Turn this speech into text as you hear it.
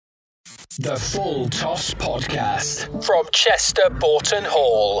The Full Toss Podcast from Chester Boughton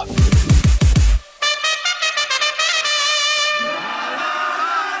Hall.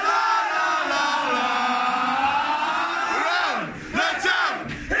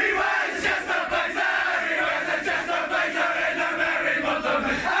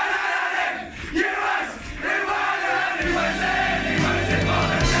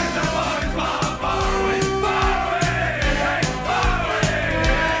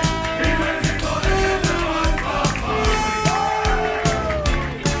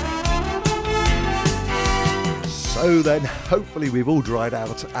 So then, hopefully we've all dried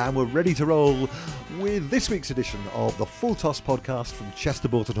out and we're ready to roll with this week's edition of the Full Toss Podcast from Chester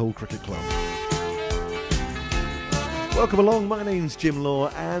Boughton Hall Cricket Club. Welcome along, my name's Jim Law,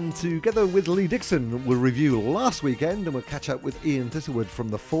 and together with Lee Dixon we'll review last weekend and we'll catch up with Ian Thistlewood from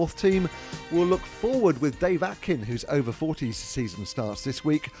the fourth team. We'll look forward with Dave Atkin, whose over 40s season starts this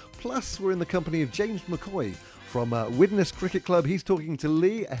week, plus we're in the company of James McCoy from Widnes Cricket Club. He's talking to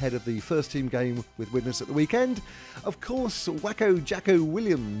Lee ahead of the first team game with Widnes at the weekend. Of course, Wacko Jacko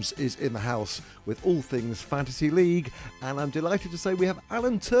Williams is in the house with all things Fantasy League, and I'm delighted to say we have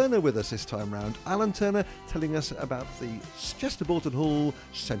Alan Turner with us this time round. Alan Turner telling us about the Chester Boughton Hall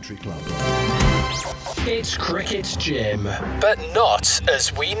Century Club. It's Cricket Jim, but not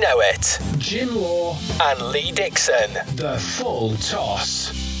as we know it. Jim Law and Lee Dixon, the Full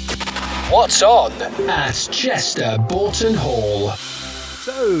Toss. What's on at Chester Boughton Hall?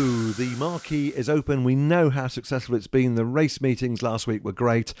 So, the marquee is open. We know how successful it's been. The race meetings last week were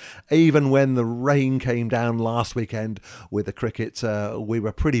great. Even when the rain came down last weekend with the cricket, we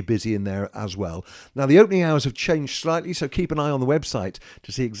were pretty busy in there as well. Now, the opening hours have changed slightly, so keep an eye on the website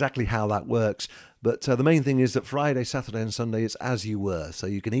to see exactly how that works. But the main thing is that Friday, Saturday and Sunday is as you were. So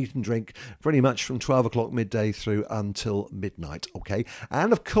you can eat and drink pretty much from 12 o'clock midday through until midnight, okay?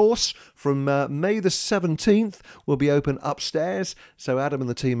 And of course, from May the 17th, we'll be open upstairs. So Adam and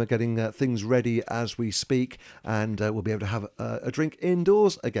the team are getting things ready as we speak. And we'll be able to have a drink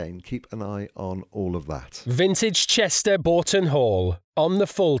indoors again. Keep an eye on all of that. Vintage Chester Boughton Hall on the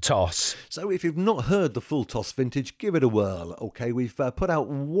Full Toss. So if you've not heard the Full Toss Vintage, give it a whirl, okay? We've put out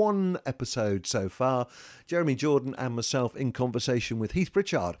one episode so far. Jeremy Jordan and myself in conversation with Heath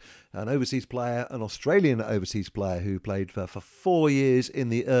Pritchard, an overseas player, an Australian overseas player who played for 4 years in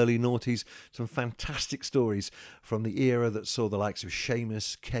the early noughties. Some fantastic stories from the era that saw the likes of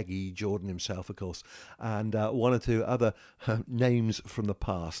Seamus, Keggy, Jordan himself, of course, and one or two other names from the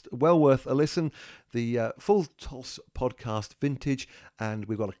past. Well worth a listen. The Full Toss Podcast Vintage, and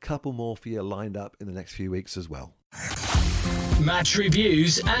we've got a couple more for you lined up in the next few weeks as well. Match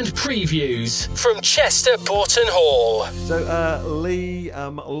reviews and previews from Chester Boughton Hall. So, Lee,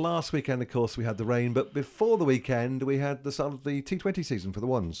 last weekend, of course, we had the rain, but before the weekend, we had the start of the T20 season for the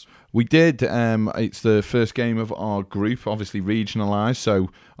Ones. We did. It's the first game of our group, obviously regionalised,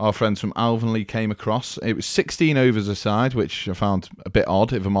 so our friends from Alvanley came across. It was 16 overs a side, which I found a bit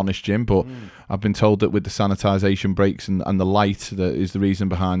odd, if I'm honest, Jim, but I've been told that with the sanitisation breaks and the light, that is the reason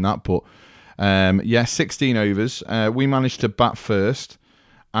behind that, but 16 overs. We managed to bat first,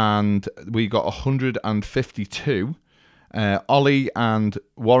 and we got 152. Ollie and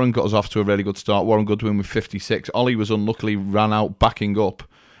Warren got us off to a really good start. Warren Goodwin with 56. Ollie was unluckily ran out backing up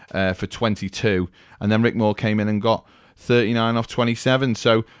for 22, and then Rick Moore came in and got 39 off 27.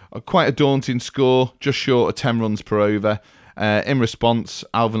 So quite a daunting score, just short of 10 runs per over. In response,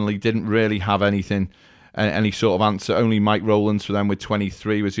 Alvanley didn't really have anything. Any sort of answer. Only Mike Rowlands for them with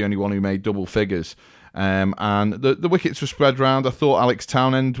 23 was the only one who made double figures. And the wickets were spread round. I thought Alex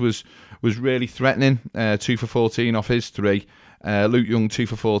Townend was really threatening. 2 for 14 off his 3. Luke Young 2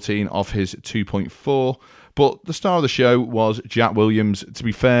 for 14 off his 2.4. But the star of the show was Jack Williams. To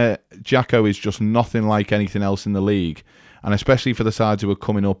be fair, Jacko is just nothing like anything else in the league. And especially for the sides who are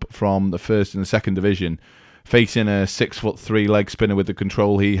coming up from the first and the second division, facing a 6'3" leg spinner with the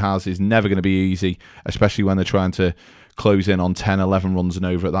control he has is never going to be easy, especially when they're trying to close in on 10, 11 runs and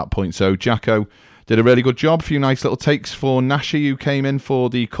over at that point. So Jacko did a really good job. A few nice little takes for Nashi, who came in for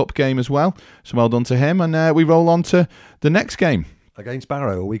the cup game as well. So well done to him. And we roll on to the next game. Against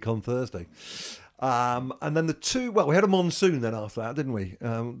Barrow a week on Thursday. And then we had a monsoon then after that, didn't we?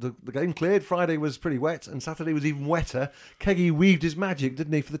 The game cleared. Friday was pretty wet, and Saturday was even wetter. Keggy weaved his magic,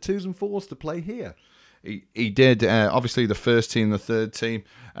 didn't he, for the 2s and 4s to play here? He did. Obviously, the first team, the third team,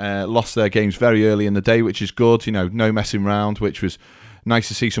 lost their games very early in the day, which is good. No messing around, which was nice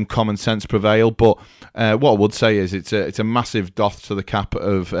to see some common sense prevail. But what I would say is it's a massive doff to the cap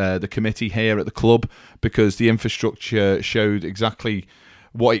of the committee here at the club, because the infrastructure showed exactly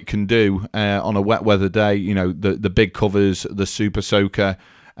what it can do on a wet weather day. The big covers, the super soaker,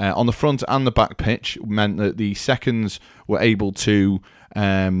 on the front and the back pitch meant that the seconds were able to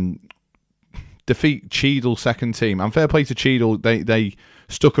defeat Cheadle's second team. And fair play to Cheadle, they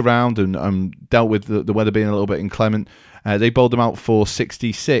stuck around and dealt with the weather being a little bit inclement. They bowled them out for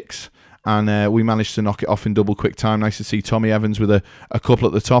 66, and we managed to knock it off in double quick time. Nice to see Tommy Evans with a couple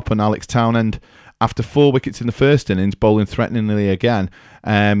at the top, and Alex Townend, after 4 wickets in the first innings, bowling threateningly again,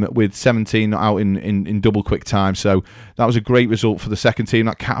 with 17 out in double quick time. So that was a great result for the second team.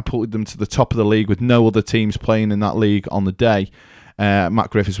 That catapulted them to the top of the league with no other teams playing in that league on the day. Matt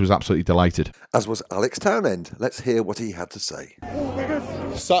Griffiths was absolutely delighted. As was Alex Townend. Let's hear what he had to say.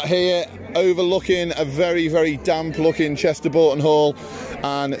 Sat here overlooking a very, very damp looking Chester Boughton Hall,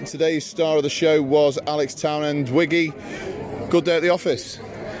 and today's star of the show was Alex Townend. Wiggy, good day at the office.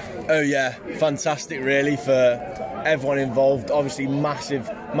 Oh yeah, fantastic really for everyone involved. Obviously massive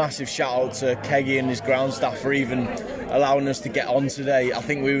shout out to Keggy and his ground staff for even allowing us to get on today. I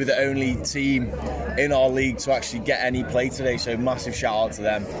think we were the only team in our league to actually get any play today, so massive shout out to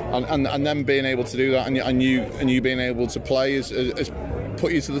them. And them being able to do that and you being able to play has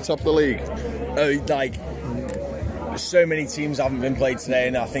put you to the top of the league. Oh, like so many teams haven't been played today,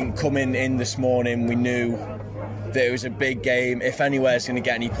 and I think coming in this morning we knew that it was a big game. If anywhere's going to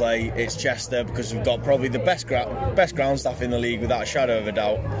get any play, it's Chester, because we've got probably the best ground staff in the league without a shadow of a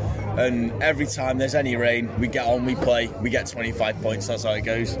doubt. And every time there's any rain, we get on, we play, we get 25 points. That's how it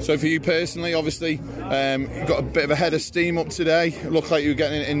goes. So for you personally, obviously, you got a bit of a head of steam up today. It looked like you were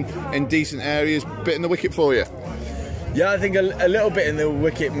getting in decent areas. Bit in the wicket for you. Yeah, I think a little bit in the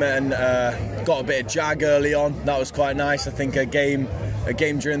wicket, man. Got a bit of jag early on. That was quite nice. I think a game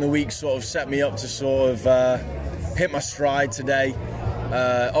during the week sort of set me up to sort of hit my stride today.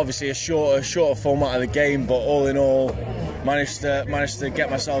 Obviously a shorter format of the game, but all in all, managed to get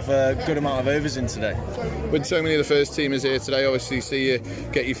myself a good amount of overs in today. With so many of the first teamers here today, obviously see you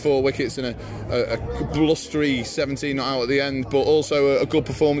get your 4 wickets and a blustery 17 not out at the end, but also a good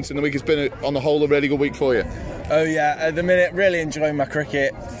performance in the week. It's been on the whole a really good week for you. Oh yeah, at the minute really enjoying my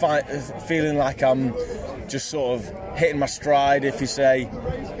cricket, feeling like I'm just sort of hitting my stride, if you say,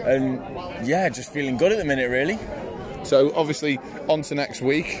 and yeah, just feeling good at the minute really. So obviously on to next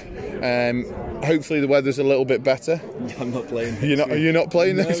week. Hopefully the weather's a little bit better. I'm not playing. You're not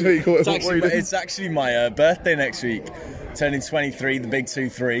playing next week. It's actually my birthday next week, turning 23, the big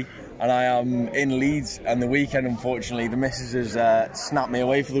 2-3, and I am in Leeds. And the weekend, unfortunately, the missus has snapped me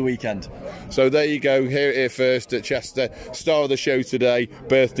away for the weekend. So there you go. Hear it here first at Chester. Star of the show today,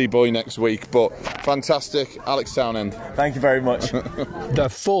 birthday boy next week. But fantastic, Alex Townend. Thank you very much. The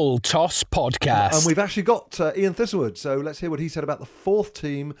Full Toss Podcast. And we've actually got Ian Thistlewood, so let's hear what he said about the 4th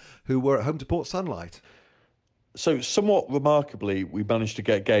team who were at home to Port Sunlight. So somewhat remarkably, we managed to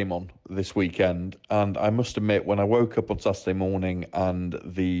get game on this weekend, and I must admit, when I woke up on Saturday morning and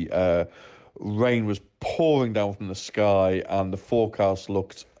the rain was pouring down from the sky and the forecast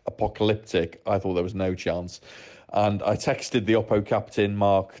looked apocalyptic, I thought there was no chance. And I texted the Oppo captain,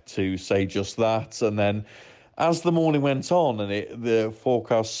 Mark, to say just that. And then as the morning went on and the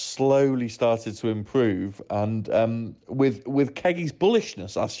forecast slowly started to improve, and with Keggy's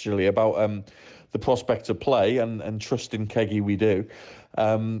bullishness, actually, about the prospect of play, and trust in Keggy we do,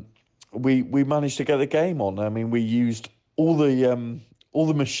 we managed to get the game on. I mean, we used all the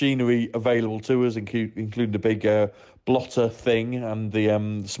machinery available to us, including the big blotter thing and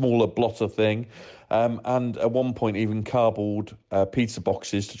the smaller blotter thing, and at one point even cardboard pizza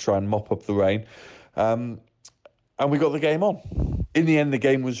boxes to try and mop up the rain. And we got the game on. In the end, the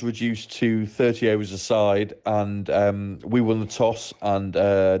game was reduced to 30 overs a side, and we won the toss and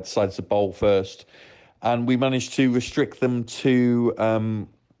decided to bowl first. And we managed to restrict them to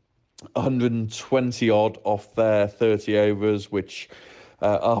 120 odd off their 30 overs, which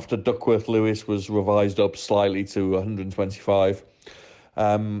after Duckworth Lewis was revised up slightly to 125.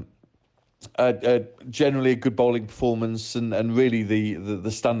 Generally a good bowling performance, and really the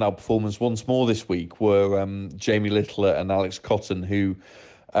standout performance once more this week were Jamie Littler and Alex Cotton, who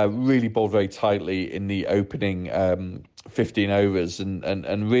really bowled very tightly in the opening 15 overs,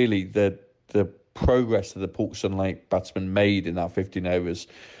 and really the progress that the Port Sunlight batsmen made in that 15 overs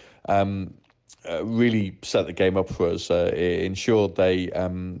really set the game up for us. It ensured they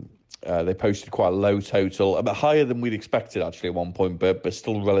posted quite a low total, a bit higher than we'd expected actually at one point, but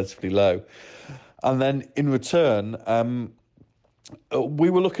still relatively low. And then in return, we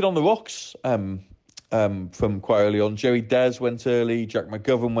were looking on the rocks from quite early on. Jerry Des went early, Jack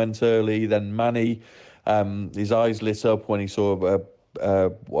McGovern went early, then Manny, his eyes lit up when he saw a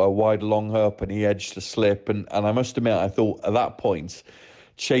wide long up and he edged a slip. And I must admit, I thought at that point,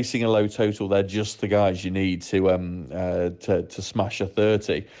 chasing a low total, they're just the guys you need to smash a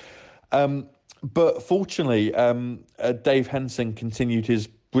 30. But fortunately, Dave Henson continued his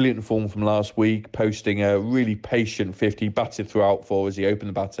brilliant form from last week, posting a really patient 50. He batted throughout for us. He opened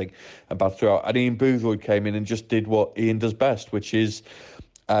the batting and batted throughout. And Ian Boothroyd came in and just did what Ian does best, which is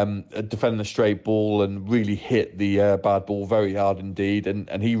defend the straight ball and really hit the bad ball very hard indeed.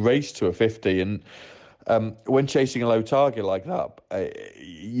 And he raced to a 50. And when chasing a low target like that,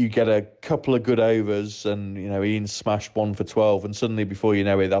 you get a couple of good overs, and Ian smashed 1 for 12, and suddenly before you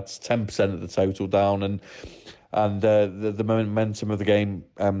know it, that's 10% of the total down, and the momentum of the game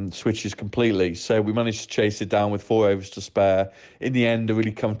switches completely. So we managed to chase it down with 4 overs to spare. In the end, a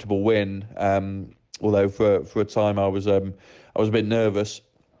really comfortable win. Although for a time I was a bit nervous.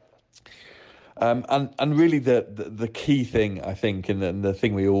 And really the key thing, I think, and the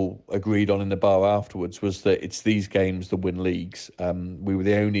thing we all agreed on in the bar afterwards, was that it's these games that win leagues. We were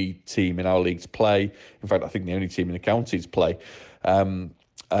the only team in our league to play. In fact, I think the only team in the county to play. And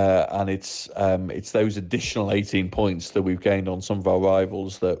it's those additional 18 points that we've gained on some of our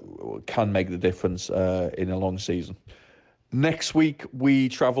rivals that can make the difference in a long season. Next week we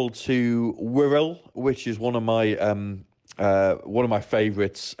travel to Wirral, which is one of my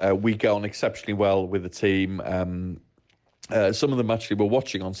favourites. We get on exceptionally well with the team. Some of them actually were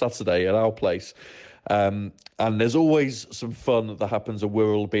watching on Saturday at our place. And there's always some fun that happens at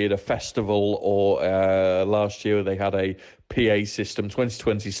Wirral, be it a festival or last year they had a PA system,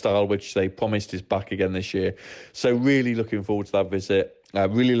 2020 style, which they promised is back again this year. So really looking forward to that visit.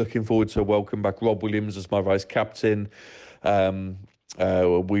 Really looking forward to welcome back Rob Williams as my vice captain.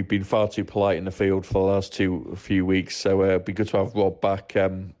 We've been far too polite in the field for the last few weeks, so it'd be good to have Rob back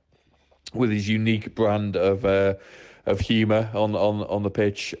with his unique brand of humour on the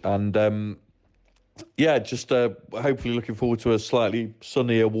pitch, and just hopefully looking forward to a slightly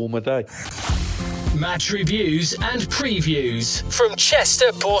sunnier, warmer day. Match reviews and previews from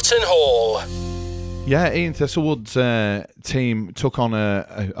Chester Boughton Hall. Yeah, Ian Thistlewood's team took on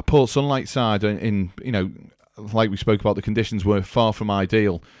a Port Sunlight side in like we spoke about, the conditions were far from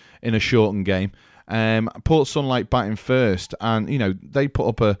ideal in a shortened game. Port Sunlight batting first, and they put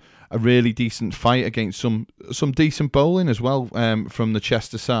up a really decent fight against some decent bowling as well from the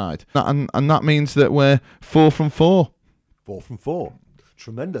Chester side, and that means that we're 4 from 4. 4 from 4,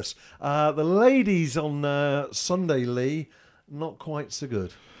 tremendous. The ladies on Sunday, Lee, not quite so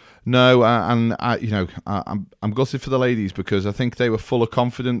good. No, and I'm gutted for the ladies because I think they were full of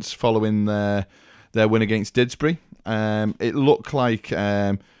confidence following their win against Didsbury. It looked like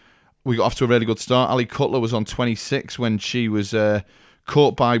we got off to a really good start. Ali Cutler was on 26 when she was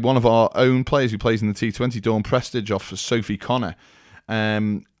caught by one of our own players who plays in the T20, Dawn Prestige, off Sophie Connor.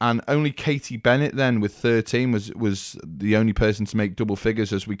 And only Katie Bennett then with 13 was the only person to make double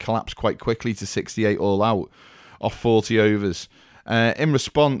figures as we collapsed quite quickly to 68 all out off 40 overs. In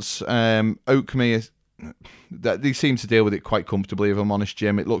response, Oakmere, they seem to deal with it quite comfortably, if I'm honest,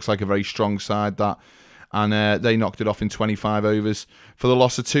 Jim. It looks like a very strong side, that. And they knocked it off in 25 overs for the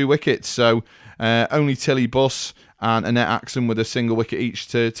loss of 2 wickets. So only Tilly Buss and Annette Axon with a single wicket each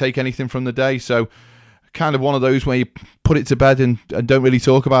to take anything from the day. So kind of one of those where you put it to bed and don't really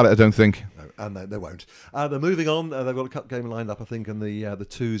talk about it, I don't think. And they won't. They're moving on. They've got a cup game lined up, I think, and the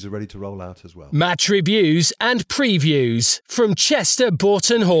twos are ready to roll out as well. Match reviews and previews from Chester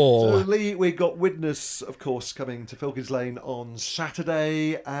Boughton Hall. So, Lee, we've got Widnes, of course, coming to Filkins Lane on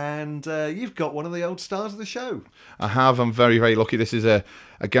Saturday, and you've got one of the old stars of the show. I have. I'm very, very lucky. This is a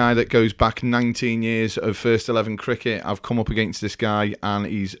guy that goes back 19 years of first 11 cricket. I've come up against this guy, and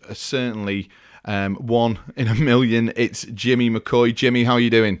he's certainly one in a million. It's Jimmy McCoy. Jimmy, how are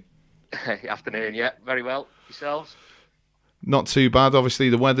you doing? Afternoon, yeah, very well. Yourselves? Not too bad. Obviously,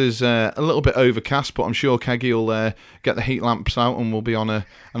 the weather's a little bit overcast, but I'm sure Keggy will get the heat lamps out and we'll be on a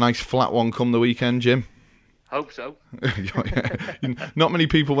nice flat one come the weekend, Jim. Hope so. Not many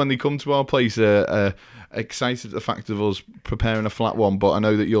people, when they come to our place, are excited at the fact of us preparing a flat one, but I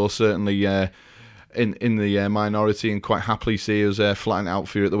know that you're certainly in the minority and quite happily see us flatten out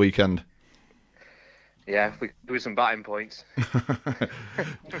for you at the weekend. Yeah, we do some batting points.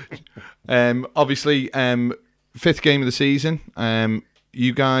 Obviously, 5th game of the season.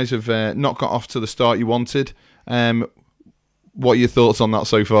 You guys have not got off to the start you wanted. What are your thoughts on that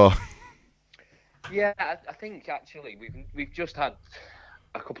so far? Yeah, I think actually we've just had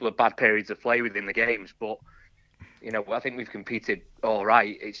a couple of bad periods of play within the games, but I think we've competed all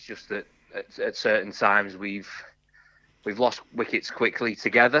right. It's just that at certain times we've lost wickets quickly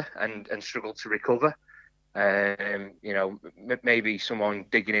together and struggled to recover. Maybe someone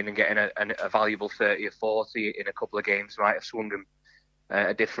digging in and getting a valuable 30 or 40 in a couple of games might have swung them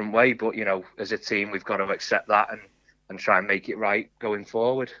a different way. But as a team, we've got to accept that and try and make it right going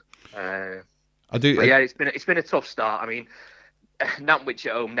forward. I do. But yeah, it's been a tough start. I mean, Nantwich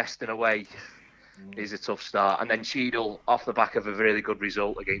at home, Neston away is a tough start, and then Cheadle, off the back of a really good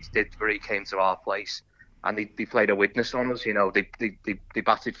result against Didsbury, came to our place, and they played a Widnes on us. They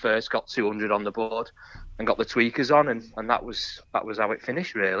batted first, got 200 on the board, and got the tweakers on, and that was how it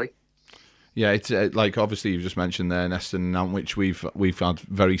finished, really. Yeah, it's like obviously you've just mentioned there, Neston and Nantwich. We've had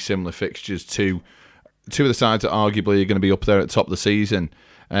very similar fixtures to two of the sides that arguably are going to be up there at the top of the season.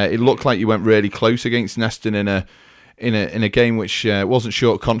 It looked like you went really close against Neston in a game which wasn't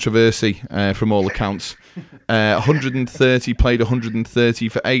short of controversy from all accounts. 130 played 130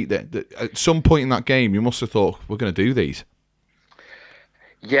 for 8. At some point in that game, you must have thought, we're going to do these.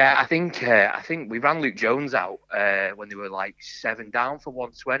 Yeah, I think we ran Luke Jones out when they were like 7 down for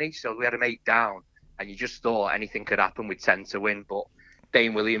 120. So we had him 8 down, and you just thought anything could happen with 10 to win. But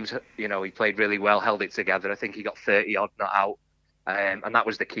Dane Williams, he played really well, held it together. I think he got 30 odd not out. And that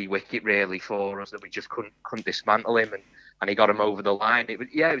was the key wicket really for us, that we just couldn't dismantle him, and he got him over the line. It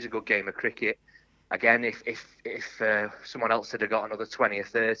was a good game of cricket. Again, if someone else had got another 20 or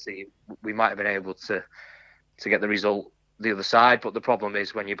 30, we might have been able to get the result the other side. But the problem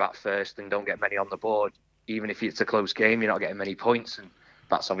is when you bat first and don't get many on the board, even if it's a close game, you're not getting many points, and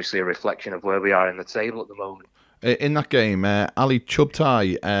that's obviously a reflection of where we are in the table at the moment. In that game, Ali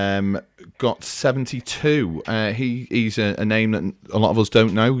Chubtai got 72. He's a name that a lot of us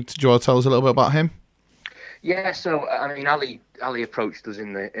don't know. Do you want to tell us a little bit about him? Yeah, so I mean, Ali approached us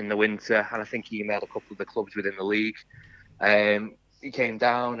in the winter, and I think he emailed a couple of the clubs within the league. He came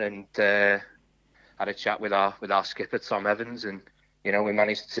down and had a chat with our skipper Tom Evans, and we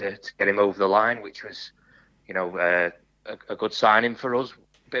managed to get him over the line, which was a good signing for us.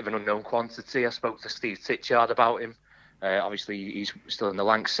 Bit of an unknown quantity. I spoke to Steve Titchard about him. Obviously, he's still in the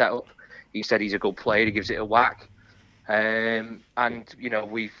Lancs setup. He said he's a good player. He gives it a whack. And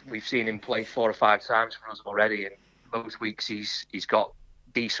we've seen him play 4 or 5 times for us already. And most weeks he's got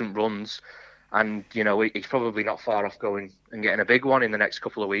decent runs. And he's probably not far off going and getting a big one in the next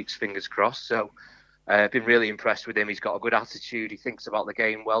couple of weeks. Fingers crossed. So I've been really impressed with him. He's got a good attitude. He thinks about the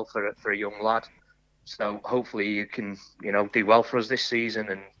game well for a young lad. So hopefully you can, do well for us this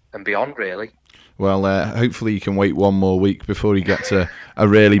season and beyond, really. Well, hopefully you can wait one more week before he gets a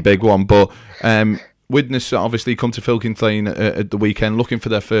really big one. But Widnes obviously come to Filkins Lane at the weekend looking for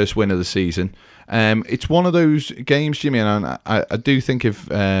their first win of the season. It's one of those games, Jimmy, and I do think if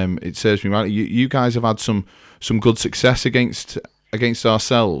it serves me right, you guys have had some good success against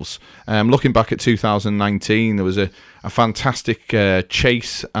ourselves. Looking back at 2019, there was a fantastic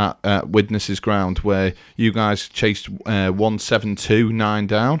chase at Widnes's ground where you guys chased 172, 9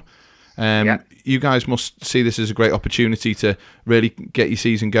 down. You guys must see this as a great opportunity to really get your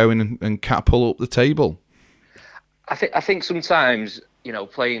season going and catapult up the table. I think sometimes,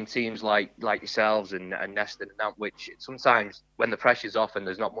 playing teams like yourselves and Neston and Nantwich, sometimes when the pressure's off and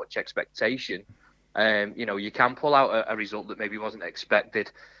there's not much expectation, you can pull out a result that maybe wasn't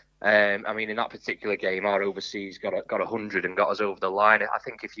expected. I mean, in that particular game, our overseas got 100 and got us over the line. I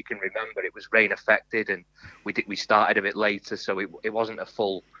think if you can remember, it was rain affected, and we started a bit later, so it wasn't a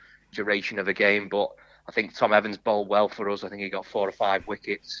full duration of a game. But I think Tom Evans bowled well for us. I think he got 4 or 5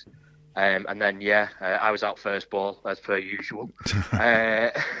 wickets, and then I was out first ball as per usual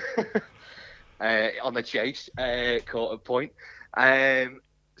on the chase, caught a point.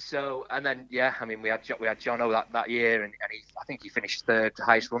 So, and then, I mean, we had Jono that year, and I think he finished 3rd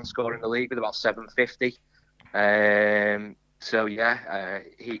highest run scorer in the league with about 750.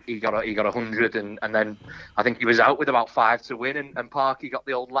 He got 100, and then I think he was out with about 5 to win, and Parky got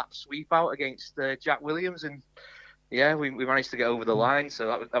the old lap sweep out against Jack Williams, and we managed to get over the line,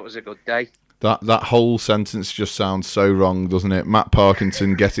 so that was a good day. That whole sentence just sounds so wrong, doesn't it? Matt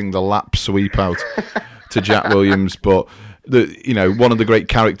Parkinson getting the lap sweep out to Jack Williams, but one of the great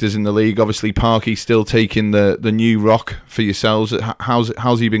characters in the league. Obviously, Parky still taking the new rock for yourselves.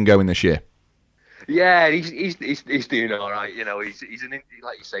 How's he been going this year? Yeah, he's doing all right. He's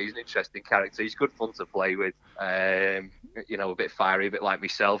like you say, he's an interesting character. He's good fun to play with. A bit fiery, a bit like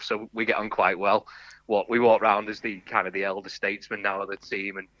myself. So we get on quite well. We walk around as the elder statesman now of the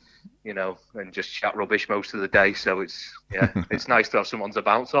team, and and just chat rubbish most of the day. So it's nice to have someone to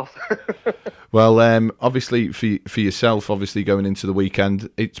bounce off. Well, obviously for yourself, obviously going into the weekend,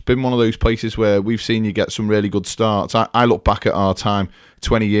 it's been one of those places where we've seen you get some really good starts. I look back at our time,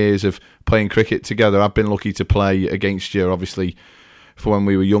 20 years of playing cricket together. I've been lucky to play against you, obviously for when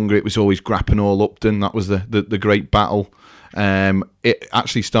we were younger, it was always Grappenhall Upton. That was the great battle. It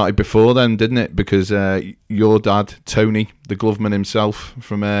actually started before then, didn't it? Because your dad, Tony, the gloveman himself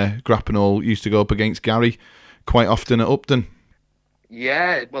from Grappenhall, used to go up against Gary quite often at Upton.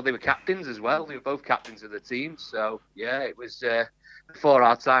 Yeah, well, they were captains as well. They were both captains of the team. So, yeah, it was before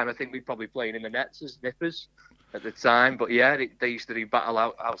our time. I think we were probably playing in the nets as nippers at the time. But, yeah, they used to do battle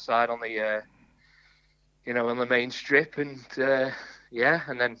outside on the, on the main strip. And,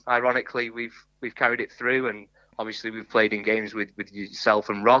 and then, ironically, we've carried it through. And, obviously, we've played in games with yourself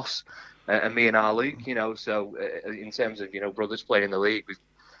and Ross and me and our Luke, So, in terms of, brothers playing in the league, we've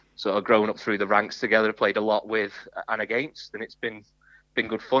sort of grown up through the ranks together, played a lot with and against, and it's been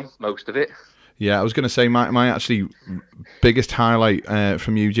good fun, most of it. Yeah, I was going to say my actually biggest highlight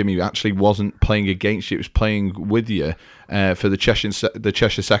from you, Jimmy, actually wasn't playing against you; it was playing with you for the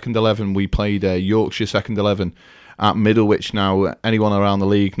Cheshire Second 11. We played Yorkshire Second 11 at Middlewich. Now, anyone around the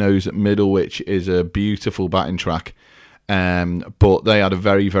league knows that Middlewich is a beautiful batting track, but they had a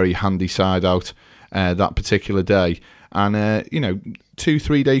very, very handy side out that particular day. And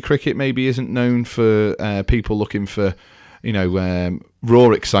 2-3 day cricket maybe isn't known for people looking for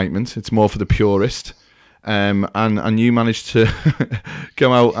raw excitement. It's more for the purist. And you managed to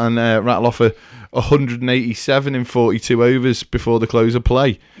go out and rattle off a 187 in 42 overs before the close of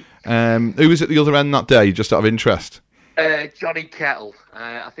play. Who was at the other end that day, just out of interest? Johnny Kettle.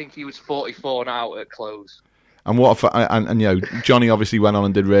 I think he was 44 now at close. And Johnny obviously went on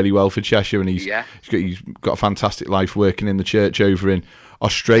and did really well for Cheshire, and he's got a fantastic life working in the church over in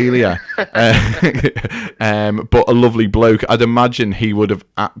Australia. But a lovely bloke. I'd imagine he would have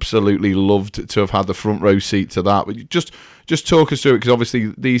absolutely loved to have had the front row seat to that. But just talk us through it, because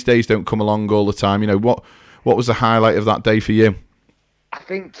obviously these days don't come along all the time. What was the highlight of that day for you? I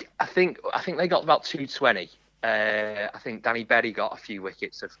think they got about 220. I think Danny Berry got a few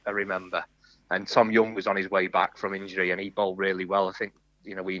wickets, if I remember. And Tom Young was on his way back from injury, and he bowled really well. I think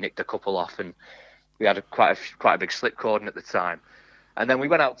we nicked a couple off, and we had quite a big slip cordon at the time. And then we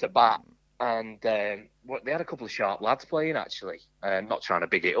went out to bat, and they had a couple of sharp lads playing, actually. Not trying to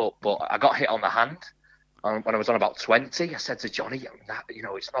big it up, but I got hit on the hand when I was on about 20. I said to Johnny,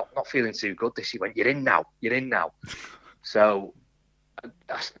 it's not feeling too good. He went, "You're in now. So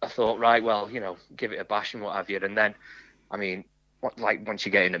I thought, right, well, give it a bash and what have you. And then, once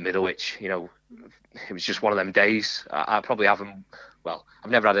you get into Middlewich, it was just one of them days. I probably haven't, I've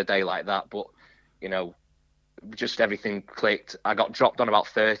never had a day like that, but, just everything clicked. I got dropped on about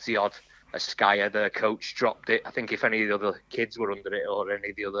 30 odd. A Skyer, the coach, dropped it. I think if any of the other kids were under it, or any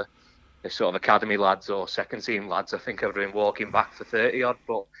of the other sort of academy lads or second team lads, I think I would have been walking back for 30 odd,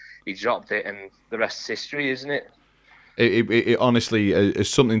 but he dropped it, and the rest is history, isn't it? It honestly is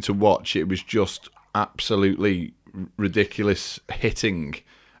something to watch. It was just absolutely ridiculous hitting.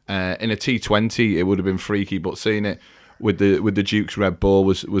 In a T20 it would have been freaky, but seeing it with the Duke's red ball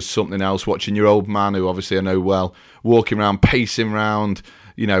was something else. Watching your old man, who obviously I know well, walking around, pacing around,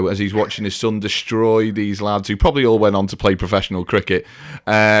 as he's watching his son destroy these lads who probably all went on to play professional cricket.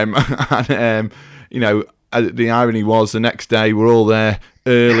 The irony was, the next day we're all there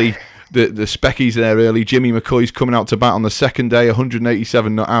early. The Speckies there early. Jimmy McCoy's coming out to bat on the second day,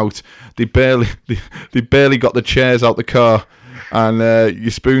 187 not out. They barely got the chairs out the car, and you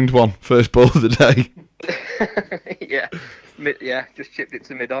spooned one first ball of the day. Just chipped it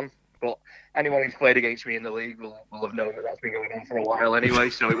to mid-on. But anyone who's played against me in the league will have known that that's been going on for a while anyway,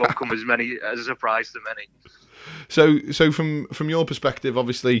 so it won't come as a surprise to many. So from your perspective,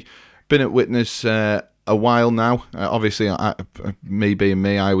 obviously been at Widnes a while now. Obviously, me being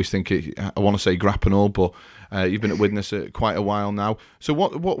me, I always think I want to say Grappenhall, but you've been at Widnes quite a while now. So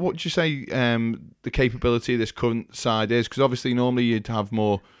what would you say the capability of this current side is? Because obviously normally you'd have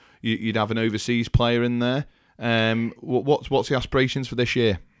more. You'd have an overseas player in there. What's the aspirations for this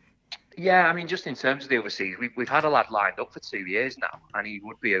year? Yeah, just in terms of the overseas, we've had a lad lined up for 2 years now, and he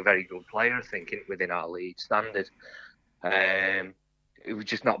would be a very good player, I think, within our league standard. We've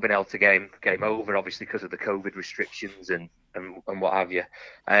just not been able to game over, obviously, because of the COVID restrictions and what have you.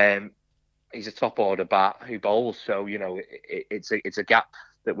 He's a top order bat who bowls, so it's a gap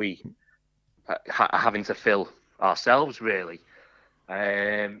that we are having to fill ourselves, really.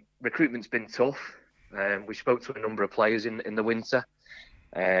 Recruitment's been tough. We spoke to a number of players in the winter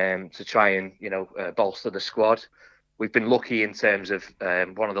to try and bolster the squad. We've been lucky in terms of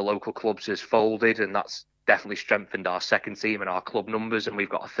one of the local clubs has folded, and that's definitely strengthened our second team and our club numbers, and we've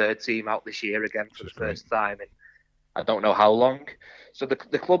got a third team out this year again for the first time in I don't know how long. So the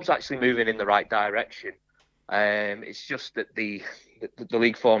club's actually moving in the right direction. It's just that the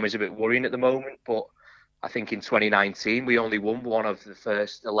league form is a bit worrying at the moment, but I think in 2019 we only won one of the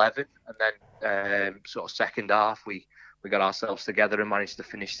first 11, and then sort of second half we got ourselves together and managed to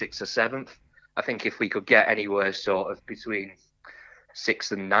finish 6th or 7th. I think if we could get anywhere sort of between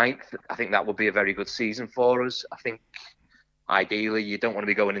 6th and 9th, I think that would be a very good season for us. I think ideally you don't want to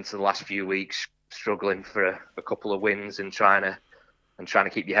be going into the last few weeks struggling for a couple of wins and trying to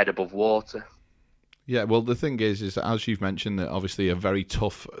keep your head above water. Yeah, well, the thing is that, as you've mentioned, that obviously a very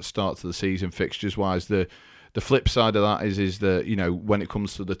tough start to the season fixtures-wise. The flip side of that is that, you know, when it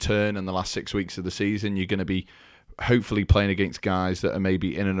comes to the turn and the last 6 weeks of the season, you're going to be hopefully playing against guys that are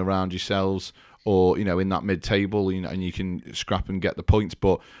maybe in and around yourselves, or, you know, in that mid-table, you know, and you can scrap and get the points.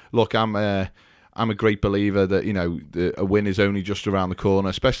 But look, I'm a great believer that, you know, a win is only just around the corner,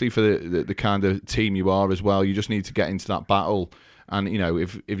 especially for the kind of team you are as well. You just need to get into that battle. And, you know,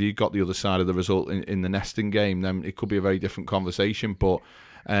 if you got the other side of the result in the nesting game, then it could be a very different conversation. But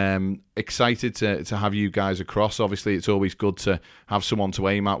excited to have you guys across. Obviously, it's always good to have someone to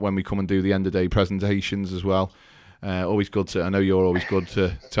aim at when we come and do the end of day presentations as well. Always good to. I know you're always good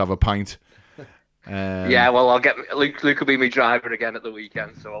to have a pint. Yeah, well, I'll get Luke will be my driver again at the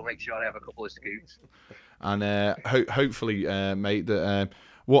weekend, so I'll make sure I have a couple of scoops. And hopefully, mate, that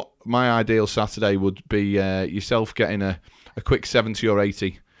what my ideal Saturday would be yourself getting a quick 70 or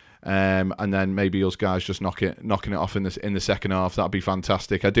 80, and then maybe us guys just knocking it off in the second half. That'd be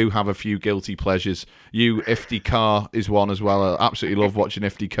fantastic. I do have a few guilty pleasures. Ifty Carr is one as well. I absolutely love watching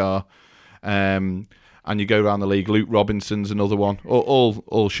Ifty Carr. And you go around the league. Luke Robinson's another one.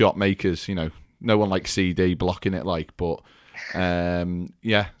 All shot makers. You know, no one like CD blocking it but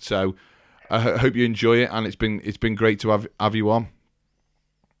yeah. So I hope you enjoy it, and it's been great to have you on.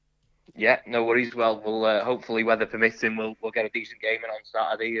 Yeah, no worries. Well, we'll hopefully, weather permitting, we'll get a decent game in on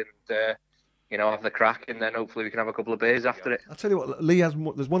Saturday, and you know, have the crack, and then hopefully we can have a couple of beers after it. I'll tell you what,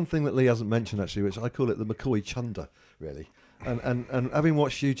 there's one thing that Lee hasn't mentioned actually, which I call it the McCoy chunder, really. And having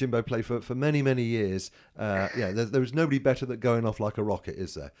watched you, Jimbo, play for many, many years, there is nobody better than going off like a rocket,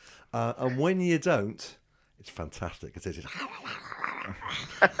 is there? And when you don't, it's fantastic. It's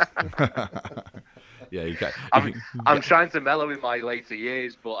yeah, you can. I'm trying to mellow in my later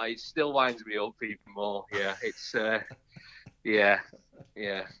years, but it still winds me up even more. Yeah, it's yeah.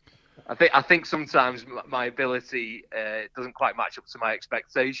 I think sometimes my ability doesn't quite match up to my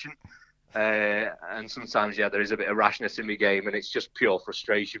expectation. And sometimes, there is a bit of rashness in my game, and it's just pure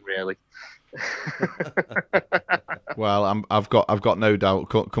frustration, really. Well, I've got no doubt.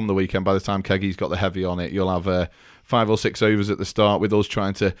 Come the weekend, by the time Keggy's got the heavy on it, you'll have 5 or 6 overs at the start with us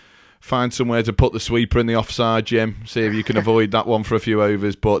trying to find somewhere to put the sweeper in the offside, Jim. See if you can avoid that one for a few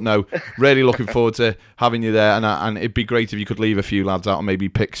overs. But no, really looking forward to having you there. And it'd be great if you could leave a few lads out and maybe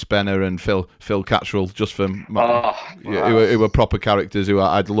pick Spenner and Phil Cattrall, just for who were proper characters who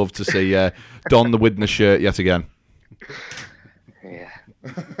I'd love to see don the Widnes shirt yet again. Yeah.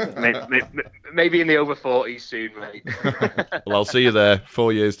 Maybe in the over 40s soon, mate. Well, I'll see you there.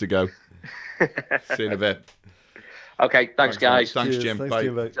 4 years to go. See you in a bit. Okay, thanks guys. Thanks, Jim. Thanks, Bye.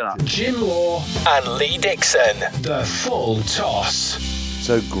 Jim, Jim Law and Lee Dixon, the full toss.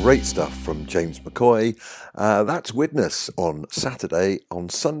 So great stuff from James McCoy. That's Widnes on Saturday. On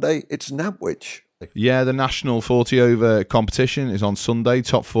Sunday, it's Nantwich. Yeah, the national 40 over competition is on Sunday.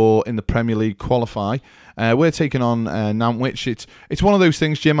 Top 4 in the Premier League qualify. We're taking on Nantwich. It's one of those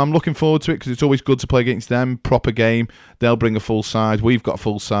things, Jim. I'm looking forward to it because it's always good to play against them. Proper game. They'll bring a full side. We've got a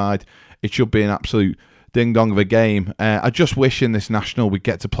full side. It should be an absolute ding-dong of a game. I just wish in this national we'd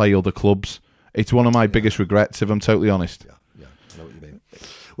get to play other clubs. It's one of my biggest regrets, if I'm totally honest. Yeah, I know what you mean.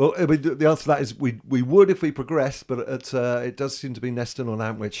 Well, the answer to that is we would if we progressed, but it does seem to be Neston or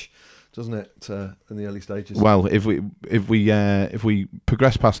Nantwich, doesn't it, in the early stages? Well, if we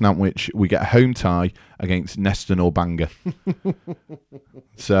progress past Nantwich, we get a home tie against Neston or Bangor.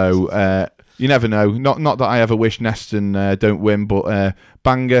 So you never know. Not that I ever wish Neston don't win, but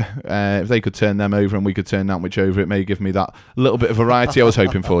Bangor, if they could turn them over and we could turn Nantwich over, it may give me that little bit of variety I was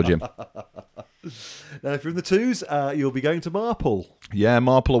hoping for, Jim. Now, if you're in the twos, you'll be going to Marple. Yeah,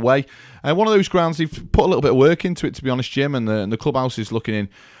 Marple away. One of those grounds, they've put a little bit of work into it, to be honest, Jim, and the clubhouse is looking in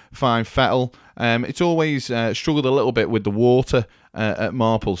fine fettle. It's always struggled a little bit with the water at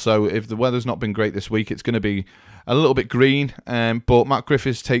Marple, so if the weather's not been great this week, it's going to be a little bit green. But Matt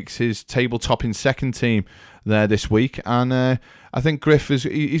Griffiths takes his tabletop in second team there this week, and I think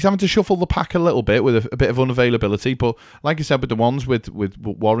he's having to shuffle the pack a little bit with a bit of unavailability. But like I said, with the ones with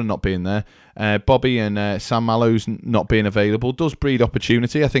Warren not being there, Bobby and Sam Mallow's not being available does breed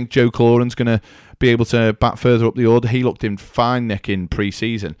opportunity. I think Joe Cloran's going to be able to bat further up the order. He looked in fine nick in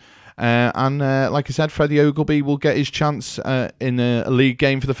pre-season. And like I said, Freddie Ogilvie will get his chance in a league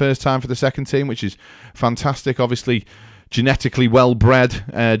game for the first time for the second team, which is fantastic. Obviously, genetically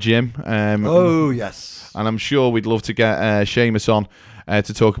well-bred, Jim. Oh, yes. And I'm sure we'd love to get Seamus on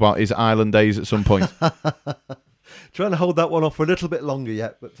to talk about his island days at some point. Trying to hold that one off for a little bit longer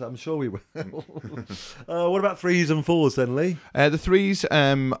yet, but I'm sure we will. What about 3s and 4s then, Lee? The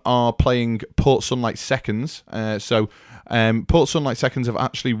 3s are playing Port Sunlight Seconds. Port Sunlight Seconds have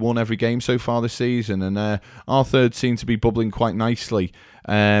actually won every game so far this season, and our 3rds seem to be bubbling quite nicely.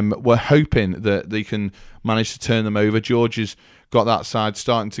 We're hoping that they can manage to turn them over. George has got that side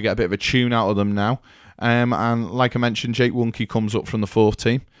starting to get a bit of a tune out of them now. And like I mentioned, Jake Wonky comes up from the 4th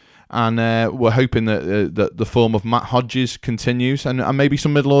team. And we're hoping that the form of Matt Hodges continues, and maybe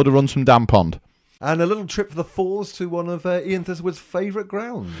some middle order runs from Dan Pond. And a little trip for the 4s to one of Ian Thistlewood's favourite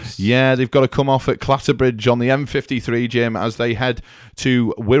grounds. Yeah, they've got to come off at Clatterbridge on the M53, Jim, as they head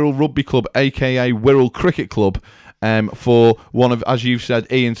to Wirral Rugby Club, a.k.a. Wirral Cricket Club, for one of, as you've said,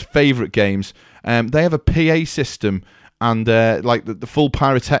 Ian's favourite games. They have a PA system and like the full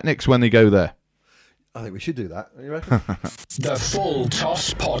pyrotechnics when they go there. I think we should do that. You reckon? The Full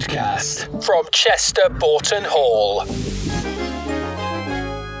Toss Podcast from Chester Boughton Hall.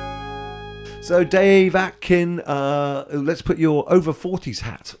 So, Dave Atkin, let's put your over 40s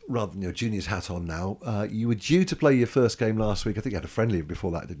hat rather than your juniors hat on now. You were due to play your first game last week. I think you had a friendly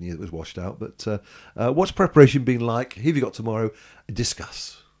before that, didn't you? It was washed out. But what's preparation been like? Who have you got tomorrow?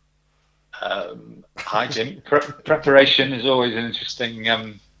 Discuss. Hi, Jim. Preparation is always an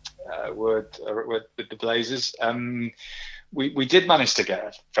interesting word with the Blazers. We did manage to get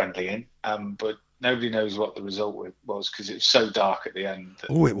a friendly in, but nobody knows what the result was because it was so dark at the end.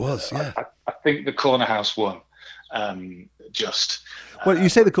 Oh, it was, yeah. I think the Corner House won. Well, you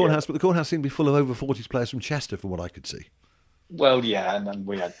say the Corner House, but the Corner House seemed to be full of over 40s players from Chester, from what I could see. Well, yeah, and then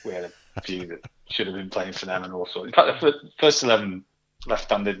we had a few that should have been playing for them and all sorts. In fact, the first 11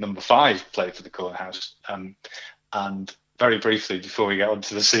 left-handed number 5 played for the Corner House, and very briefly before we get on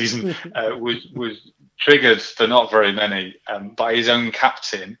to the season, was triggered for not very many by his own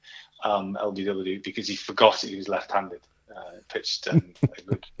captain, LBW, because he forgot he was left-handed. Pitched a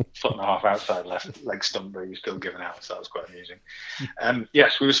good 1.5 foot outside left leg stump, but he was still given out, so that was quite amusing.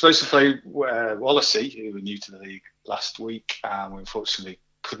 Yes, we were supposed to play Wallasey, who were new to the league last week, and we unfortunately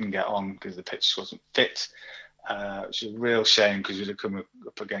couldn't get on because the pitch wasn't fit, which is a real shame because we'd have come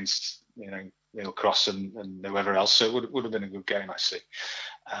up against Neil Cross and whoever else, so it would have been a good game actually.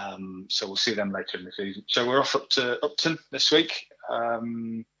 So we'll see them later in the season. So we're off up to Upton this week.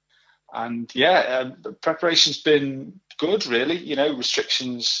 And yeah, the preparation's been good, really.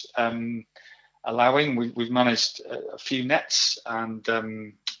 Restrictions allowing. We've managed a few nets, and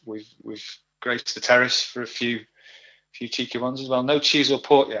we've graced the terrace for a few cheeky ones as well. No cheese or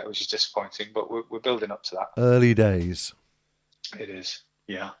pork yet, which is disappointing, but we're building up to that. Early days. It is,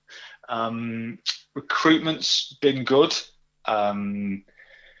 yeah. Recruitment's been good.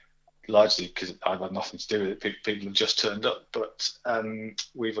 Largely because I've had nothing to do with it. People have just turned up, but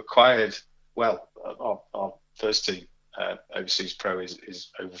we've acquired, our first team, Overseas Pro is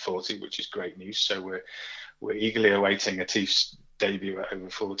over 40, which is great news. So we're eagerly awaiting a Chiefs debut at over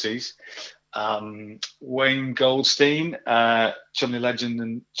 40s. Wayne Goldstein, Chumley legend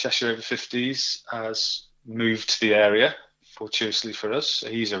and Cheshire over 50s, has moved to the area, fortuitously for us. So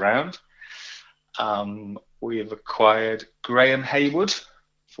he's around. We have acquired Graham Haywood,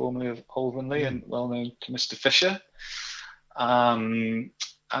 formerly of Holvenley and well known to Mr. Fisher. And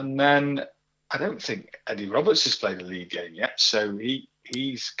then I don't think Eddie Roberts has played a league game yet, so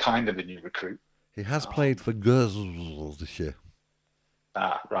he's kind of a new recruit. He has played for Girls this year.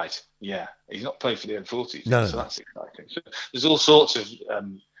 Right, yeah. He's not played for the M40s, no. So that's exciting. So there's all sorts of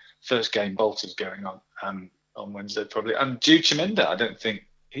first game bolters going on Wednesday probably. And Jude Chaminda, I don't think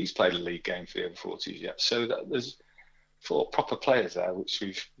he's played a league game for the M40s yet. So there's 4 proper players there, which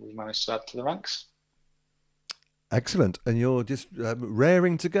we've managed to add to the ranks. Excellent. And you're just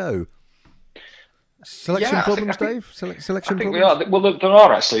raring to go. Selection problems, Dave? Selection I think problems? we are. Well, there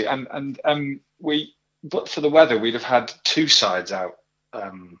are actually. And but for the weather, we'd have had 2 sides out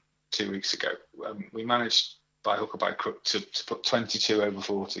 2 weeks ago. We managed by hook or by crook to put 22 over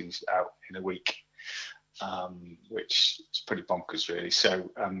 40s out in a week, which is pretty bonkers, really. So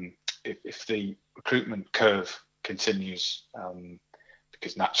if the recruitment curve continues,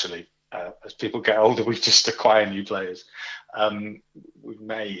 because naturally as people get older we just acquire new players, we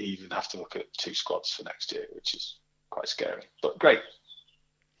may even have to look at 2 squads for next year, which is quite scary, but great.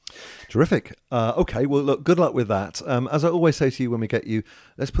 Terrific. Okay, well, look, good luck with that. As I always say to you when we get you,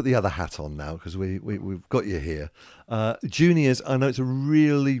 let's put the other hat on now because we've got you here. Juniors, I know it's a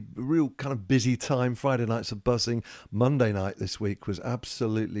real kind of busy time. Friday nights are buzzing. Monday night this week was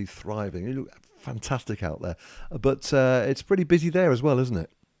absolutely thriving. You look fantastic out there. But it's pretty busy there as well, isn't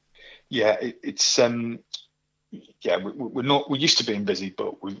it? Yeah, it's we're not. We're used to being busy,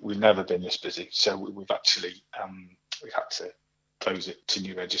 but we've never been this busy. So we've actually we've had to close it to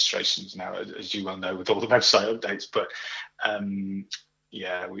new registrations now, as you well know, with all the website updates. But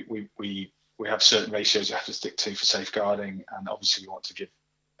we have certain ratios you have to stick to for safeguarding, and obviously we want to give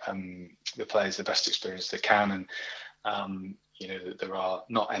the players the best experience they can. And there are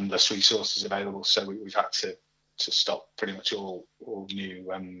not endless resources available, so we've had to stop pretty much all new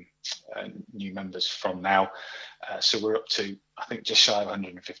members from now. So we're up to, I think, just shy of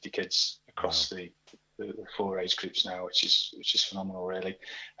 150 kids across the 4 age groups now, which is phenomenal, really.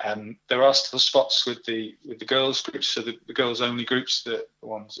 There are still spots with the girls groups, so the girls only groups, the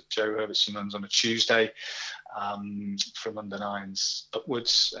ones that Joe Herbertson runs on a Tuesday, from under 9s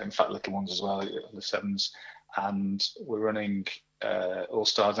upwards. In fact, little ones as well, under 7s. And we're running All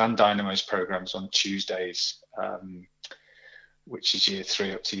Stars and Dynamos programs on Tuesdays, which is year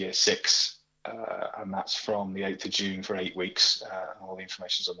 3 up to year 6. And that's from the 8th of June for 8 weeks. And all the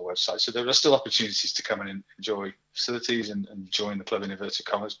information's on the website. So there are still opportunities to come and enjoy facilities and join the club in inverted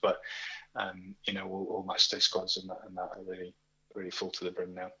commas. But, all match day squads and that are really full to the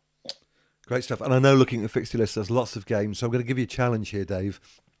brim now. Yeah. Great stuff. And I know looking at the fixture list, there's lots of games. So I'm going to give you a challenge here, Dave.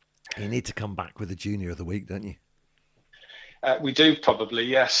 You need to come back with the Junior of the Week, don't you? We do, probably,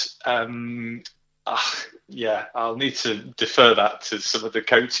 yes. I'll need to defer that to some of the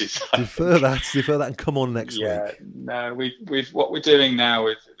coaches. Defer that and come on next week. No, we've what we're doing now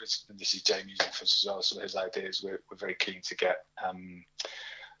with this is Jamie's office as well, some of his ideas. We're very keen to get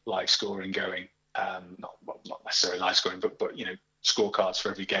live scoring going. Not necessarily live scoring, but scorecards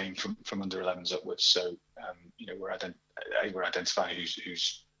for every game from under 11s upwards. So we're identifying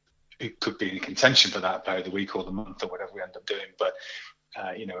who could be in contention for that player of the week or the month or whatever we end up doing. But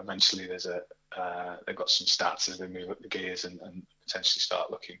eventually they've got some stats as they move up the gears and potentially start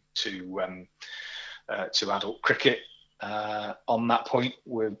looking to adult cricket. On that point,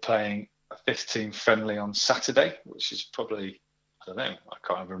 we're playing a 5th team friendly on Saturday, which is probably, I don't know, I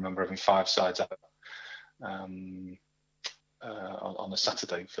can't even remember having 5 sides out on a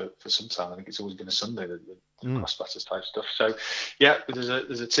Saturday for some time. I think it's always been a Sunday, the cross-batters type stuff. So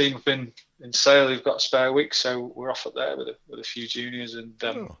there's a team up in Sale who've got a spare week, so we're off up there with a few juniors and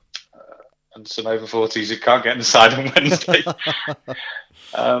some over 40s who can't get inside on Wednesday.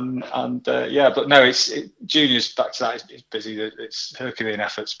 But no, juniors, back to that, it's busy. It's Herculean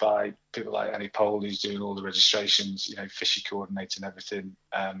efforts by people like Annie Pole, who's doing all the registrations, Fishy coordinating everything.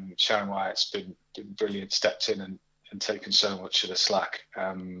 Sharon Wyatt's been brilliant, stepped in and taken so much of the slack,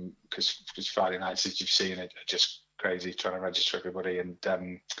 because Friday nights, as you've seen, are just crazy trying to register everybody. And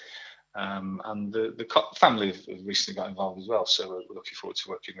the family have recently got involved as well, so we're looking forward to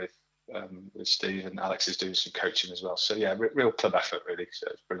working with Steve, and Alex is doing some coaching as well. So yeah, real club effort really. So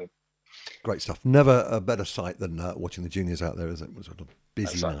it's brilliant. Great stuff. Never a better sight than watching the juniors out there, is it? It was a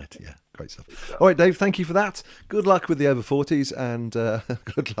busy night. Yeah, great stuff. Exactly. All right, Dave, thank you for that. Good luck with the over 40s, and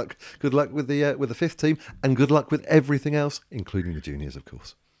good luck with the 5th team, and good luck with everything else, including the juniors, of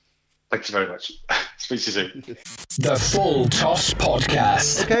course. Thanks very much. Speak to you soon. The Full Toss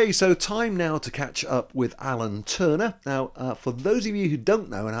Podcast. Okay, so time now to catch up with Alan Turner. Now, for those of you who don't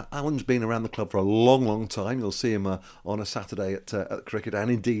know, and Alan's been around the club for a long, long time. You'll see him on a Saturday at cricket, and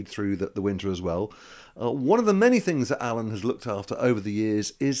indeed through the winter as well. One of the many things that Alan has looked after over the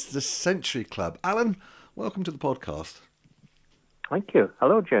years is the Century Club. Alan, welcome to the podcast. Thank you.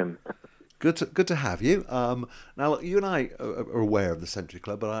 Hello, Jim. Good to have you. Now, look, you and I are aware of the Century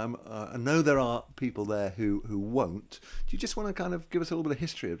Club, but I know there are people there who won't. Do you just want to kind of give us a little bit of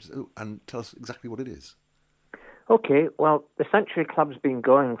history and tell us exactly what it is? Okay, well, the Century Club's been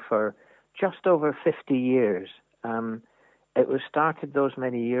going for just over 50 years. It was started those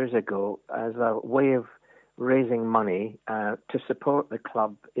many years ago as a way of raising money to support the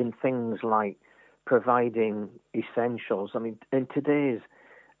club in things like providing essentials. I mean, in today's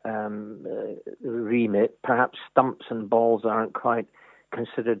remit, perhaps stumps and balls aren't quite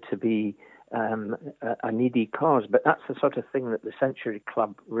considered to be a needy cause, but that's the sort of thing that the Century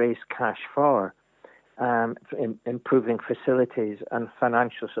Club raised cash for, improving facilities and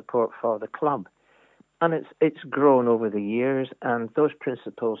financial support for the club. And it's grown over the years, and those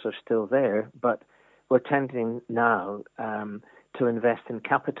principles are still there, but we're tending now to invest in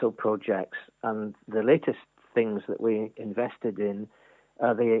capital projects, and the latest things that we invested in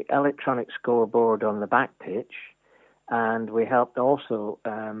the electronic scoreboard on the back pitch, and we helped also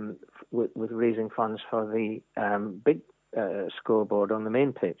with raising funds for the big scoreboard on the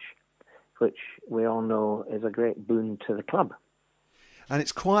main pitch, which we all know is a great boon to the club. And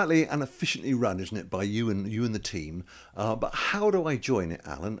it's quietly and efficiently run, isn't it, by you and the team? But how do I join it,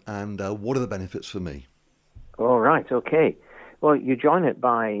 Alan? And what are the benefits for me? All right, okay. Well, you join it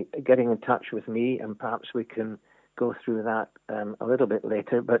by getting in touch with me, and perhaps we can go through that a little bit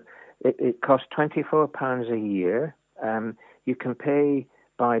later. But it costs £24 a year. You can pay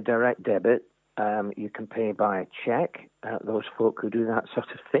by direct debit. You can pay by a cheque. Those folk who do that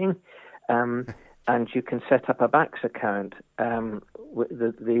sort of thing. And you can set up a BACS account.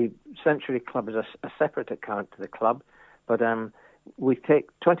 The Century Club is a separate account to the club, but we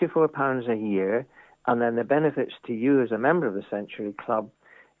take £24 a year, and then the benefits to you as a member of the Century Club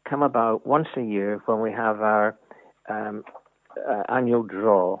come about once a year when we have our annual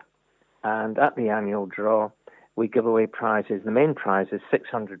draw. And at the annual draw, we give away prizes. The main prize is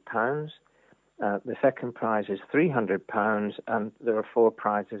 £600. The second prize is £300, and there are 4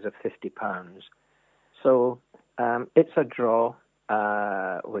 prizes of £50. So it's a draw,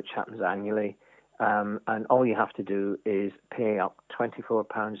 which happens annually, and all you have to do is pay up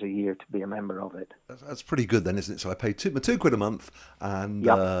 £24 a year to be a member of it. That's pretty good then, isn't it? So I pay £2 a month and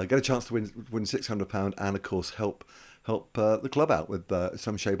get a chance to win £600 and, of course, help the club out with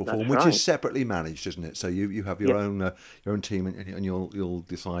some shape or form, which is separately managed, isn't it? So you have your own team, and you'll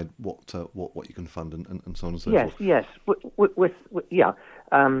decide what you can fund and so on and so forth. Yes.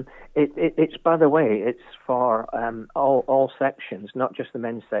 It's, by the way, it's for all sections, not just the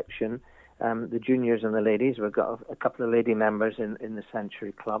men's section. The juniors and the ladies. We've got a couple of lady members in the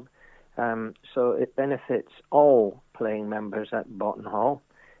Century Club, so it benefits all playing members at Boughton Hall.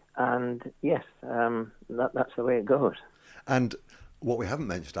 And yes, that's the way it goes. And what we haven't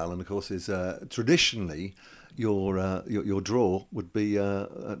mentioned, Alan, of course, is traditionally your draw would be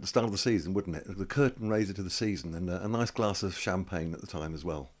at the start of the season, wouldn't it? The curtain raiser to the season, and a nice glass of champagne at the time as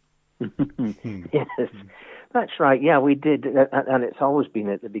well. Yes, that's right. Yeah, we did, and it's always been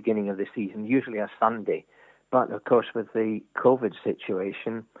at the beginning of the season, usually a Sunday. But of course, with the COVID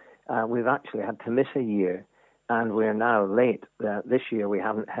situation, we've actually had to miss a year. And we're now late. This year we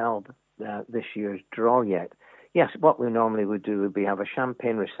haven't held this year's draw yet. Yes, what we normally would do would be have a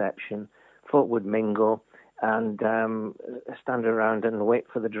champagne reception, folk would mingle and stand around and wait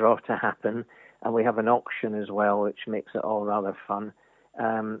for the draw to happen. And we have an auction as well, which makes it all rather fun.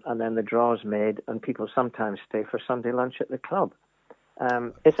 And then the draw's made, and people sometimes stay for Sunday lunch at the club.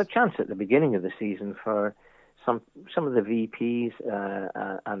 It's a chance at the beginning of the season for some of the VPs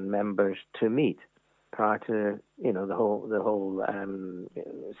and members to meet prior to the whole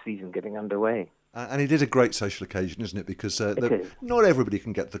season getting underway. And it is a great social occasion, isn't it? Because not everybody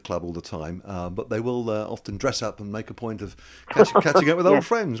can get to the club all the time, but they will often dress up and make a point of catching up with old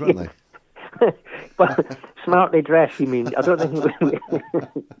friends, won't they? Well, smartly dressed, you mean? I don't think.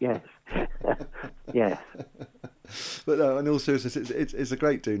 Yes, yes. But no, in all seriousness, it's a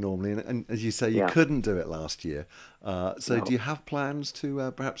great do normally, and as you say, you couldn't do it last year. So do you have plans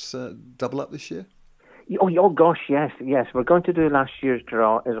to perhaps double up this year? Oh gosh, yes. We're going to do last year's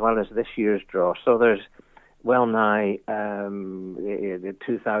draw as well as this year's draw. So there's well nigh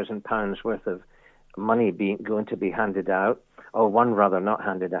 £2,000 worth of money going to be handed out, or one rather, not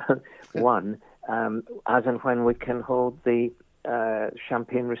handed out, one, as and when we can hold the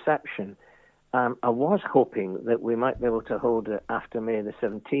champagne reception. I was hoping that we might be able to hold it after May the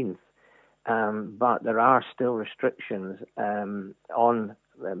 17th, but there are still restrictions on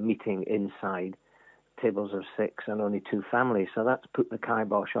meeting inside, tables of 6 and only 2 families, so that's put the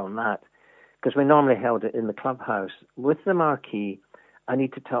kibosh on that, because we normally held it in the clubhouse. With the marquee, I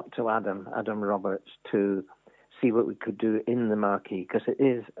need to talk to Adam Roberts, to see what we could do in the marquee, because it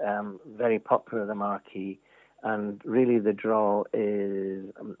is very popular, the marquee, and really the draw is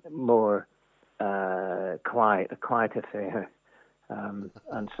more a quiet affair. And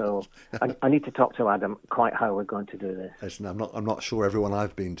so I need to talk to Adam quite how we're going to do this. Listen, I'm not sure everyone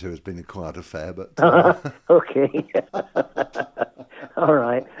I've been to has been a quiet affair, but okay. All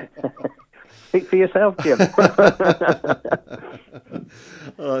right. Speak for yourself, Jim.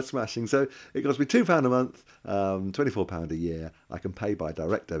 Oh, that's smashing. So it costs me £2 a month, £24 a year. I can pay by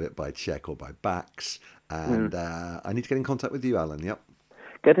direct debit, by cheque, or by BACS. And I need to get in contact with you, Alan. Yep.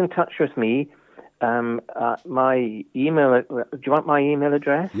 Get in touch with me. My email. Do you want my email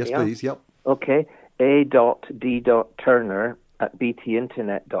address? Yes, please. Yep. Okay.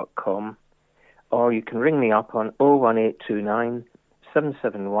 a.d.turner@btinternet.com, or you can ring me up on 01829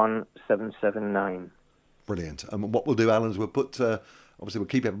 771 779. Brilliant. And what we'll do, Alan, is we'll put obviously we'll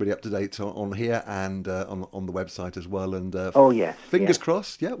keep everybody up to date on here and on the website as well. And yes, fingers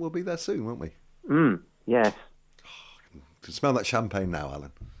crossed. Yeah, we'll be there soon, won't we? Yes. I can smell that champagne now,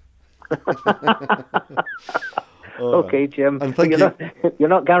 Alan. Okay, Jim. And thank you. You're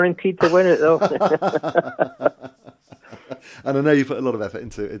not guaranteed to win it, though. And I know you put a lot of effort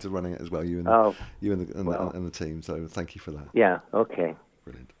into running it as well. You and the team. So thank you for that. Yeah. Okay.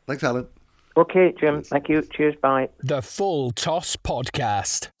 Brilliant. Thanks, Alan. Okay, Jim. Thank you. Cheers. Bye. The Full Toss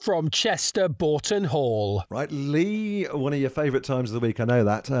Podcast from Chester Boughton Hall. Right, Lee, one of your favourite times of the week, I know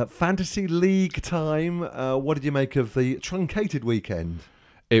that. Fantasy League time. What did you make of the truncated weekend?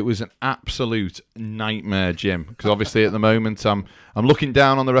 It was an absolute nightmare, Jim, because obviously at the moment I'm looking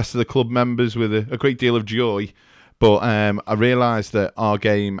down on the rest of the club members with a great deal of joy, but I realised that our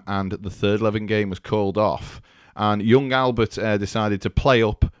game and the third 11 game was called off, and young Albert decided to play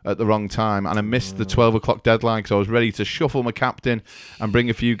up at the wrong time, and I missed the 12 o'clock deadline because I was ready to shuffle my captain and bring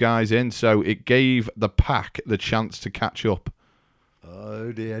a few guys in, so it gave the pack the chance to catch up.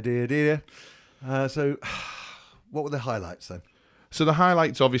 Oh dear, dear, dear. So what were the highlights then? So the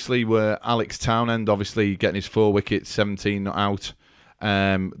highlights obviously were Alex Townend obviously getting his 4 wickets, 17 not out.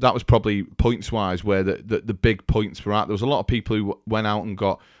 That was probably points-wise where the big points were at. There was a lot of people who went out and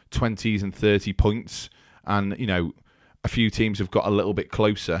got 20s and 30 points. And, you know, a few teams have got a little bit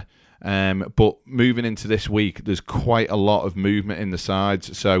closer. But moving into this week, there's quite a lot of movement in the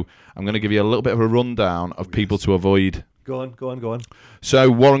sides. So I'm going to give you a little bit of a rundown of people to avoid. Go on.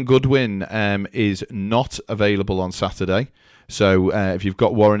 So Warren Goodwin is not available on Saturday. So if you've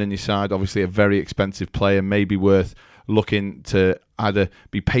got Warren in your side, obviously a very expensive player, maybe worth looking to either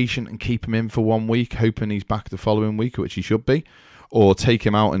be patient and keep him in for 1 week, hoping he's back the following week, which he should be, or take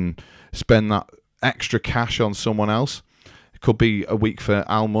him out and spend that extra cash on someone else. It could be a week for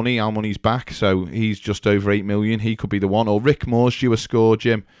Al Money. Al Money's back, so he's just over 8 million. He could be the one. Or Rick Moore's due a score,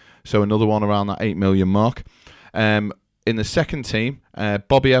 Jim. So another one around that 8 million mark. In the second team,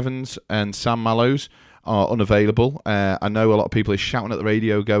 Bobby Evans and Sam Mallows are unavailable. I know a lot of people are shouting at the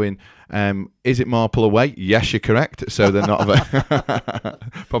radio going, is it Marple away? Yes, you're correct. So they're not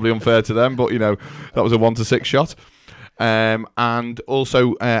probably unfair to them, but, you know, that was a 1-6 shot. And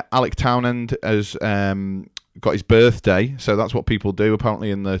also Alec Townend has got his birthday, so that's what people do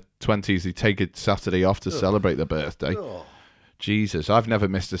apparently in the 20s. They take a Saturday off to celebrate their birthday. Jesus, I've never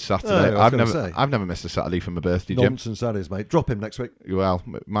missed a Saturday. I've never missed a Saturday for my birthday, Jim. Nonsense that is, mate. Drop him next week. Well,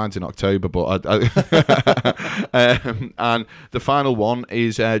 mine's in October, but and the final one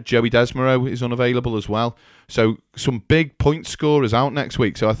is Joey Desmarais is unavailable as well. So some big point scorers out next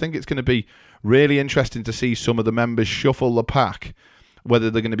week. So I think it's going to be really interesting to see some of the members shuffle the pack, whether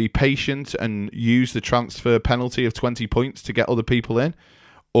they're going to be patient and use the transfer penalty of 20 points to get other people in,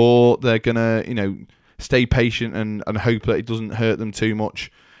 or they're going to, you know, stay patient and hope that it doesn't hurt them too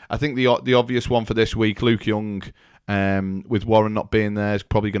much. I think the obvious one for this week, Luke Young, with Warren not being there, is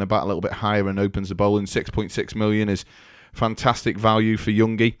probably going to bat a little bit higher and opens the bowling. 6.6 million is fantastic value for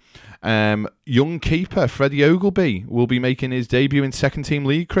Youngie. Young keeper Freddie Ogilvie will be making his debut in second team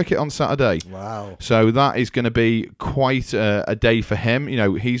league cricket on Saturday. Wow. So that is going to be quite a day for him. You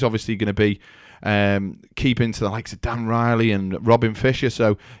know, he's obviously going to be keeping to the likes of Dan Riley and Robin Fisher,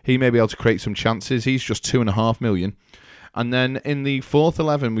 so he may be able to create some chances. He's just 2.5 million. And then in the fourth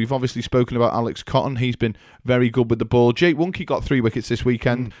 11, we've obviously spoken about Alex Cotton. He's been very good with the ball. Jake Wunke got 3 wickets this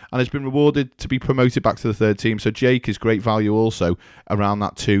weekend and has been rewarded to be promoted back to the third team. So Jake is great value also around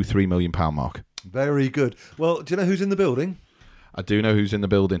that £2-3 million mark. Very good. Well, do you know who's in the building? I do know who's in the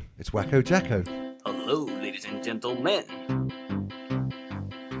building. It's Wacko Jacko. Hallo, ladies and gentlemen.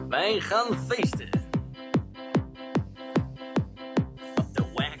 Wij gaan feesten. Op de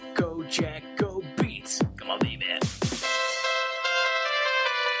Wacko Jacko beats. Come on, baby.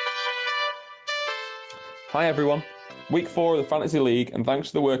 Hi everyone. Week 4 of the Fantasy League, and thanks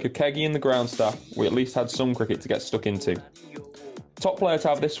to the work of Keggy and the ground staff, we at least had some cricket to get stuck into. Top player to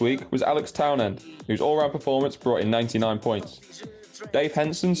have this week was Alex Townend, whose all-round performance brought in 99 points. Dave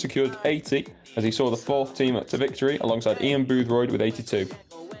Henson secured 80 as he saw the fourth team to victory alongside Ian Boothroyd with 82.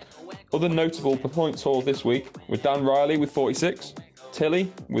 Other notable points hauled this week were Dan Riley with 46, Tilly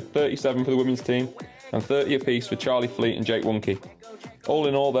with 37 for the women's team, and 30 apiece for Charlie Fleet and Jake Wunke. All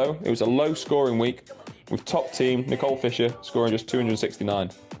in all though, it was a low scoring week, with top team Nicole Fisher scoring just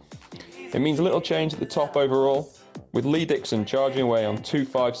 269. It means a little change at the top overall, with Lee Dixon charging away on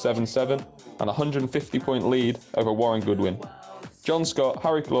 2577 and a 150-point lead over Warren Goodwin. John Scott,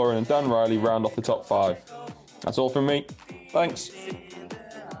 Harry Cloran and Dan Riley round off the top 5. That's all from me. Thanks.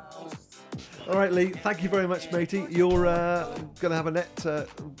 All right, Lee, thank you very much, matey. You're going to have a net the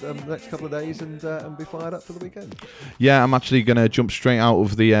next couple of days and be fired up for the weekend. Yeah, I'm actually going to jump straight out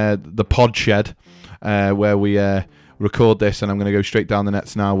of the pod shed where we record this, and I'm going to go straight down the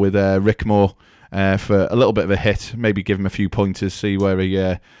nets now with Rick Moore for a little bit of a hit, maybe give him a few pointers, see where he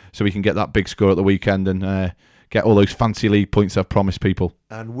so we can get that big score at the weekend and get all those fancy league points I've promised people.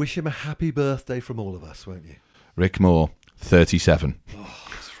 And wish him a happy birthday from all of us, won't you? Rick Moore, 37. Oh,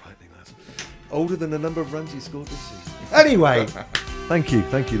 that's frightening, that. Older than the number of runs he scored this season. Anyway, thank you,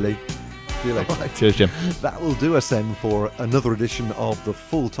 Lee. See you later. Right. Cheers, Jim. That will do us then for another edition of the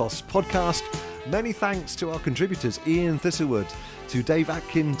Full Toss podcast. Many thanks to our contributors, Ian Thistlewood, to Dave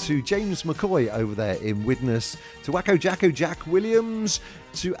Atkin, to James McCoy over there in Widnes, to Wacko Jacko Jack Williams,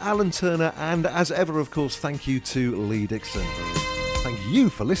 to Alan Turner, and as ever, of course, thank you to Lee Dixon. Thank you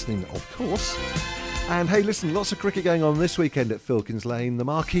for listening, of course. And hey, listen, lots of cricket going on this weekend at Filkins Lane. The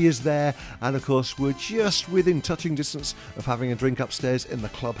marquee is there, and of course, we're just within touching distance of having a drink upstairs in the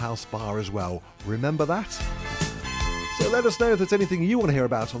clubhouse bar as well. Remember that? So let us know if there's anything you want to hear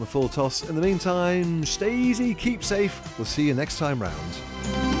about on the Full Toss. In the meantime, stay easy, keep safe. We'll see you next time round.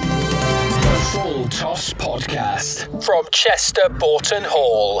 The Full Toss Podcast from Chester Boughton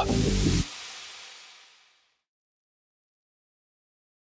Hall.